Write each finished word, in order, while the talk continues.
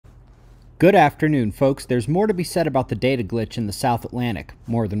Good afternoon, folks. There's more to be said about the data glitch in the South Atlantic,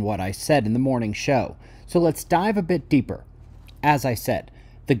 more than what I said in the morning show. So let's dive a bit deeper. As I said,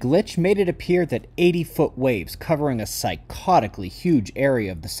 the glitch made it appear that 80-foot waves covering a psychotically huge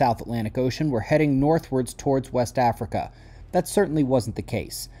area of the South Atlantic Ocean were heading northwards towards West Africa. That certainly wasn't the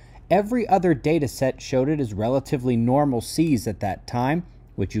case. Every other data set showed it as relatively normal seas at that time,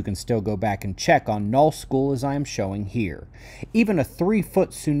 which you can still go back and check on Null School as I am showing here. Even a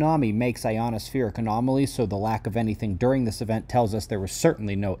 3-foot tsunami makes ionospheric anomalies, so the lack of anything during this event tells us there were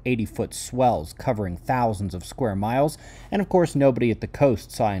certainly no 80-foot swells covering thousands of square miles, and of course nobody at the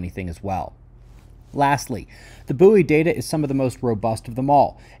coast saw anything as well. Lastly, the buoy data is some of the most robust of them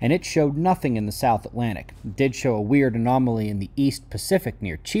all, and it showed nothing in the South Atlantic. It did show a weird anomaly in the East Pacific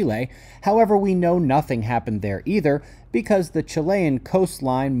near Chile. However, we know nothing happened there either, because the Chilean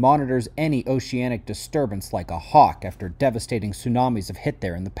coastline monitors any oceanic disturbance like a hawk after devastating tsunamis have hit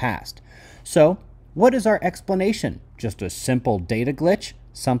there in the past. So, what is our explanation? Just a simple data glitch?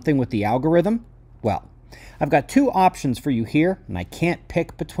 Something with the algorithm? Well, I've got two options for you here, and I can't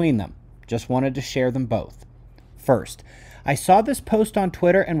pick between them. Just wanted to share them both. First, I saw this post on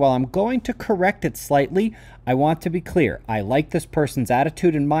Twitter, and while I'm going to correct it slightly, I want to be clear. I like this person's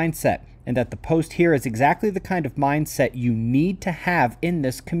attitude and mindset, and that the post here is exactly the kind of mindset you need to have in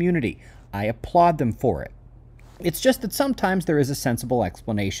this community. I applaud them for it. It's just that sometimes there is a sensible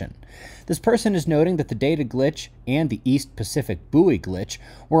explanation. This person is noting that the data glitch and the East Pacific buoy glitch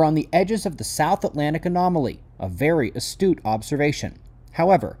were on the edges of the South Atlantic anomaly, a very astute observation.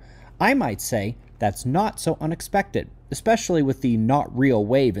 However, I might say that's not so unexpected, especially with the not real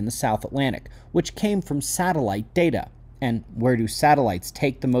wave in the South Atlantic, which came from satellite data. And where do satellites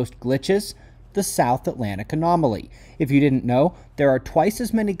take the most glitches? The South Atlantic anomaly. If you didn't know, there are twice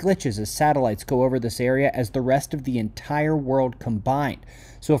as many glitches as satellites go over this area as the rest of the entire world combined.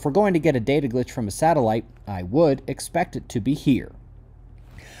 So if we're going to get a data glitch from a satellite, I would expect it to be here.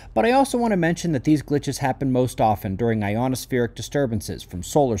 But I also want to mention that these glitches happen most often during ionospheric disturbances from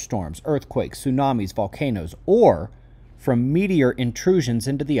solar storms, earthquakes, tsunamis, volcanoes, or from meteor intrusions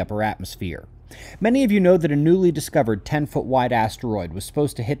into the upper atmosphere. Many of you know that a newly discovered 10-foot wide asteroid was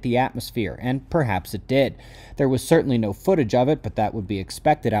supposed to hit the atmosphere, and perhaps it did. There was certainly no footage of it, but that would be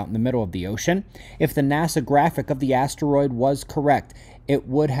expected out in the middle of the ocean. If the NASA graphic of the asteroid was correct, it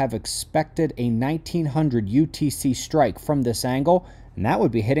would have expected a 1900 UTC strike from this angle, and that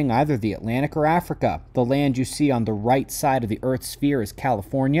would be hitting either the Atlantic or Africa. The land you see on the right side of the Earth's sphere is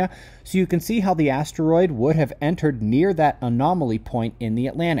California, so you can see how the asteroid would have entered near that anomaly point in the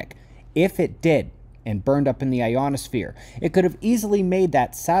Atlantic. If it did, and burned up in the ionosphere, it could have easily made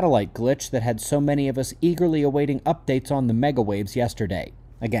that satellite glitch that had so many of us eagerly awaiting updates on the megawaves yesterday.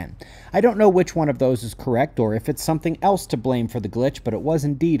 Again, I don't know which one of those is correct or if it's something else to blame for the glitch, but it was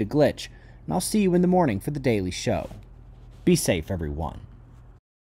indeed a glitch. And I'll see you in the morning for the Daily Show. Be safe, everyone.